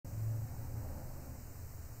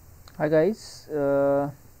Hi guys,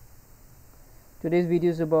 today's video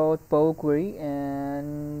is about Power Query,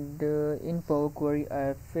 and in Power Query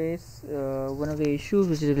I face one of the issues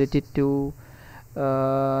which is related to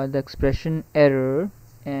the expression error,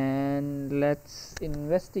 and let's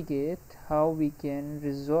investigate how we can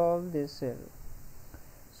resolve this error.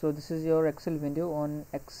 So this is your Excel window on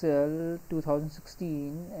Excel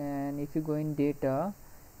 2016, and if you go in data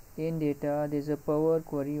there's a Power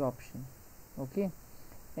Query option. Okay,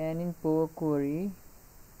 and in Power Query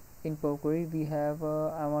we have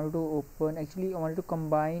I wanted to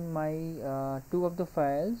combine my two of the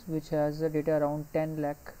files which has the data around 10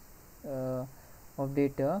 lakh uh, of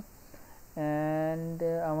data, and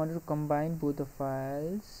I wanted to combine both the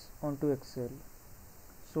files onto Excel.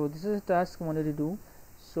 So this is a task I wanted to do.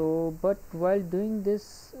 So but while doing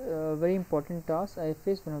this very important task, I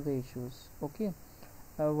faced one of the issues. Okay,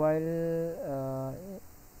 while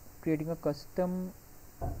creating a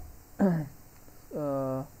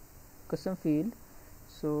uh, custom field.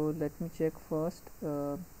 So let me check first.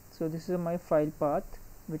 So this is my file path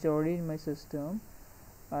which are already in my system.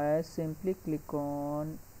 I simply click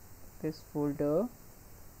on this folder.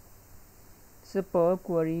 It's a Power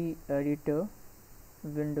Query editor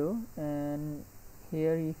window, and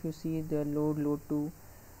here if you see the load to,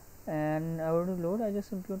 and I want to load, I just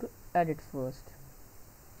simply want to add it first.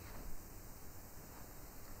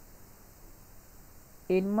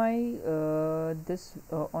 In my on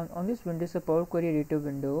this window is a Power Query editor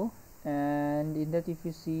window, and in that if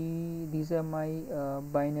you see, these are my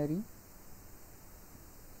binary.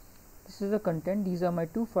 This is the content. These are my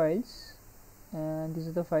two files, and this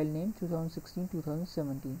is the file name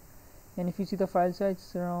 2016-2017. And if you see the file size,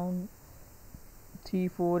 it's around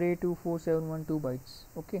 3482471 bytes.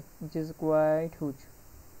 Okay, which is quite huge.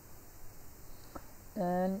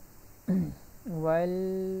 And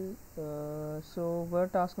while so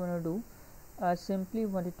what task I'm going to do, I simply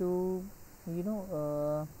wanted to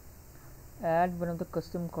add one of the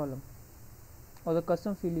custom column or the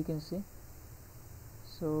custom field, you can say.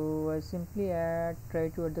 So I simply try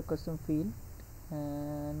to add the custom field,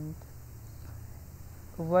 and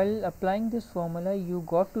while applying this formula you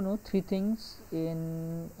got to know three things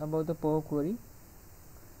in about the Power Query.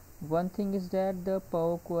 One thing is that the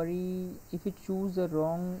Power Query, if you choose the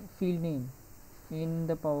wrong field name in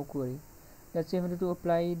the Power Query, let's say you want to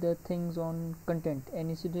apply the things on content,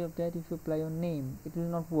 and instead of that if you apply on name, it will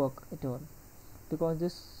not work at all, because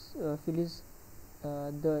this field is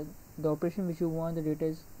the operation which you want, the data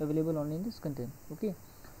is available only in this content. Okay,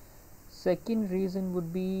 second reason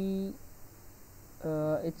would be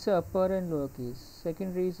it's a upper and lower case.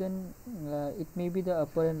 Second reason, it may be the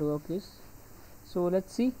upper and lower case. So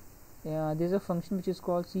let's see. There's a function which is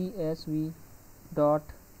called csv dot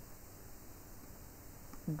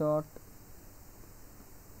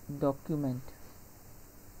document,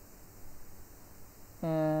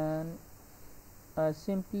 and I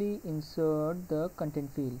simply insert the content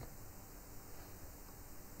field.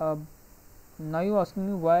 Now you're asking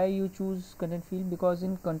me why you choose content field, because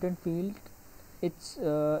in content field it's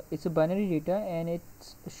a binary data, and it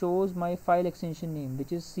shows my file extension name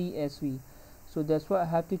which is csv. So that's why I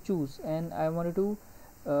have to choose, and I wanted to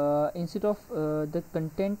instead of the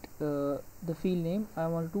content the field name, I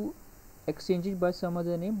want to exchange it by some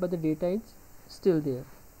other name, but the data is still there.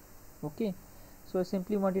 Okay, so I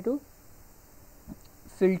simply wanted to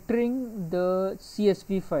filtering the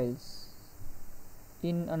csv files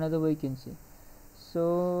in another way, you can say.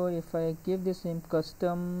 So if I give this name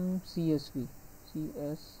custom csv,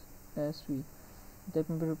 that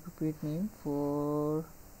may be appropriate name for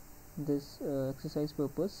this exercise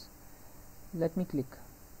purpose. Let me click.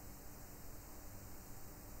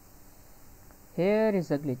 Here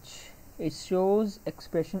is a glitch. It shows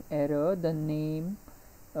expression error. The name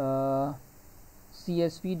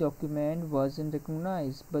csv document wasn't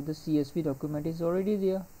recognized, but the csv document is already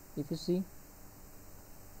there. If you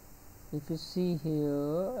see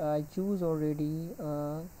here, I choose already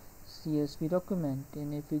a csv document,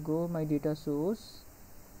 and if you go my data source,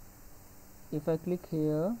 if I click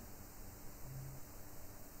here,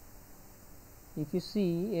 if you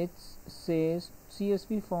see, it says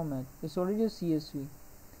csv format. It's already a csv.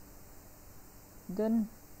 Then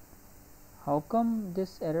how come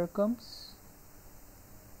this error comes?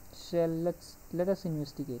 Let us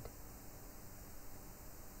investigate.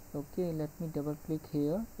 Okay, let me double click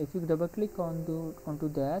here. If you double click onto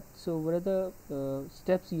that, so what are the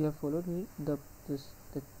steps you have followed?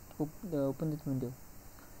 Open this window.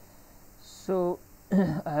 So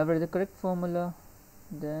I have read the correct formula,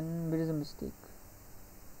 then there is a mistake.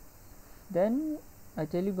 Then I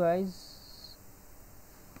tell you guys,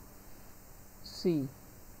 see,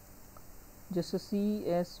 just a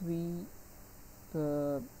csv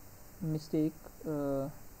mistake,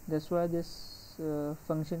 that's why this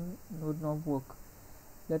function would not work.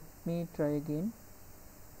 Let me try again.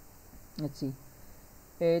 Let's see,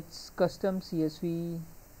 it's custom csv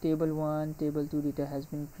table 1 table 2 data has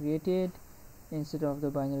been created instead of the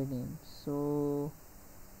binary name. So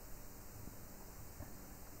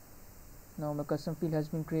now my custom field has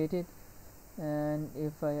been created, and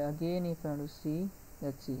if I want to see,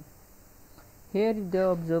 let's see, here they're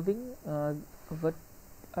observing what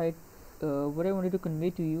I wanted to convey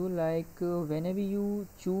to you, like whenever you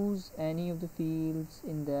choose any of the fields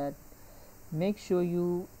in that, make sure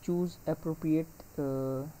you choose appropriate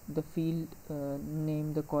the field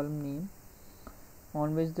name, the column name.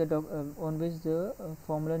 Always the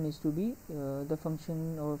formula needs to be the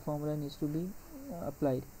function or formula needs to be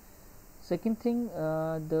applied. Second thing,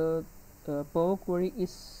 the Power Query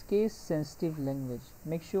is case sensitive language.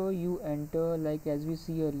 Make sure you enter, like as we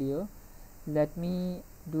see earlier. Let me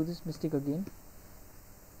do this mistake again,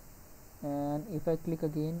 and if I click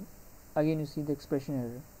again you see the expression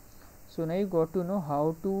error. So now you got to know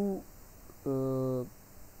how to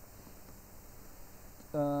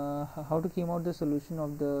came out the solution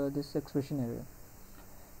of this expression error.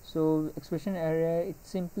 So expression error, it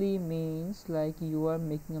simply means like you are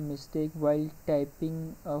making a mistake while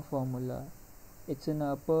typing a formula. It's an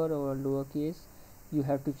upper or lower case, you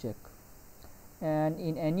have to check, and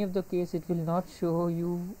in any of the case it will not show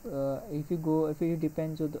you. If it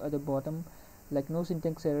depends on at the bottom, like no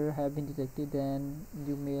syntax error have been detected, then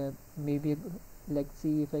you maybe like,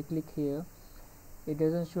 see, if I click here, it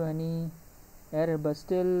doesn't show any error, but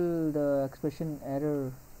still the expression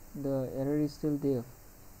error, the error is still there.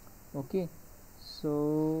 Okay,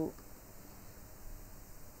 so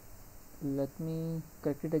let me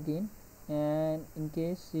correct it again, and in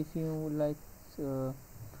case if you like,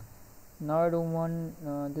 now I don't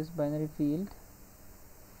want this binary field,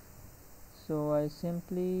 so I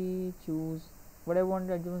simply choose what I want.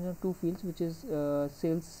 I don't want two fields, which is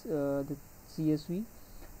sales, the CSV,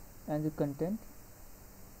 and the content.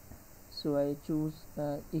 So I choose,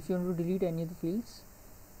 if you want to delete any of the fields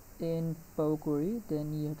in Power Query,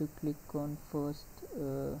 then you have to click on first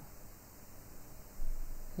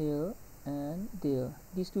here and there.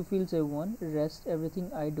 These two fields I want, rest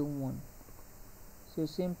everything I don't want. So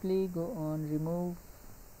simply go on remove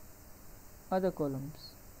other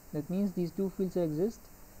columns. That means these two fields exist,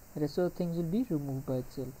 rest of the things will be removed by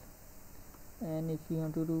itself. And if you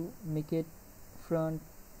want to make it front,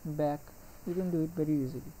 back, you can do it very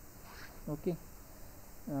easily. Okay,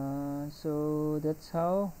 so that's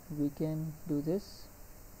how we can do this,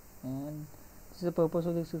 and this is the purpose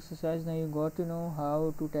of this exercise. Now you got to know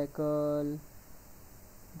how to tackle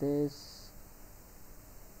this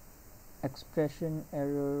expression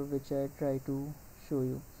error which I try to show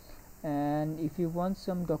you. And if you want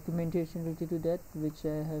some documentation related to that, which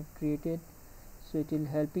I have created, so it will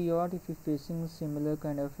help you out if you're facing similar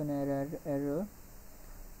kind of an error,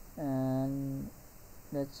 and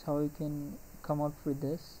that's how you can come out with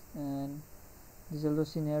this. And this is also a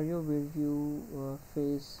scenario where you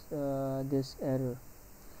face this error.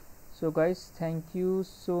 So guys, thank you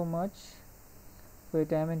so much for your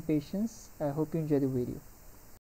time and patience. I hope you enjoy the video.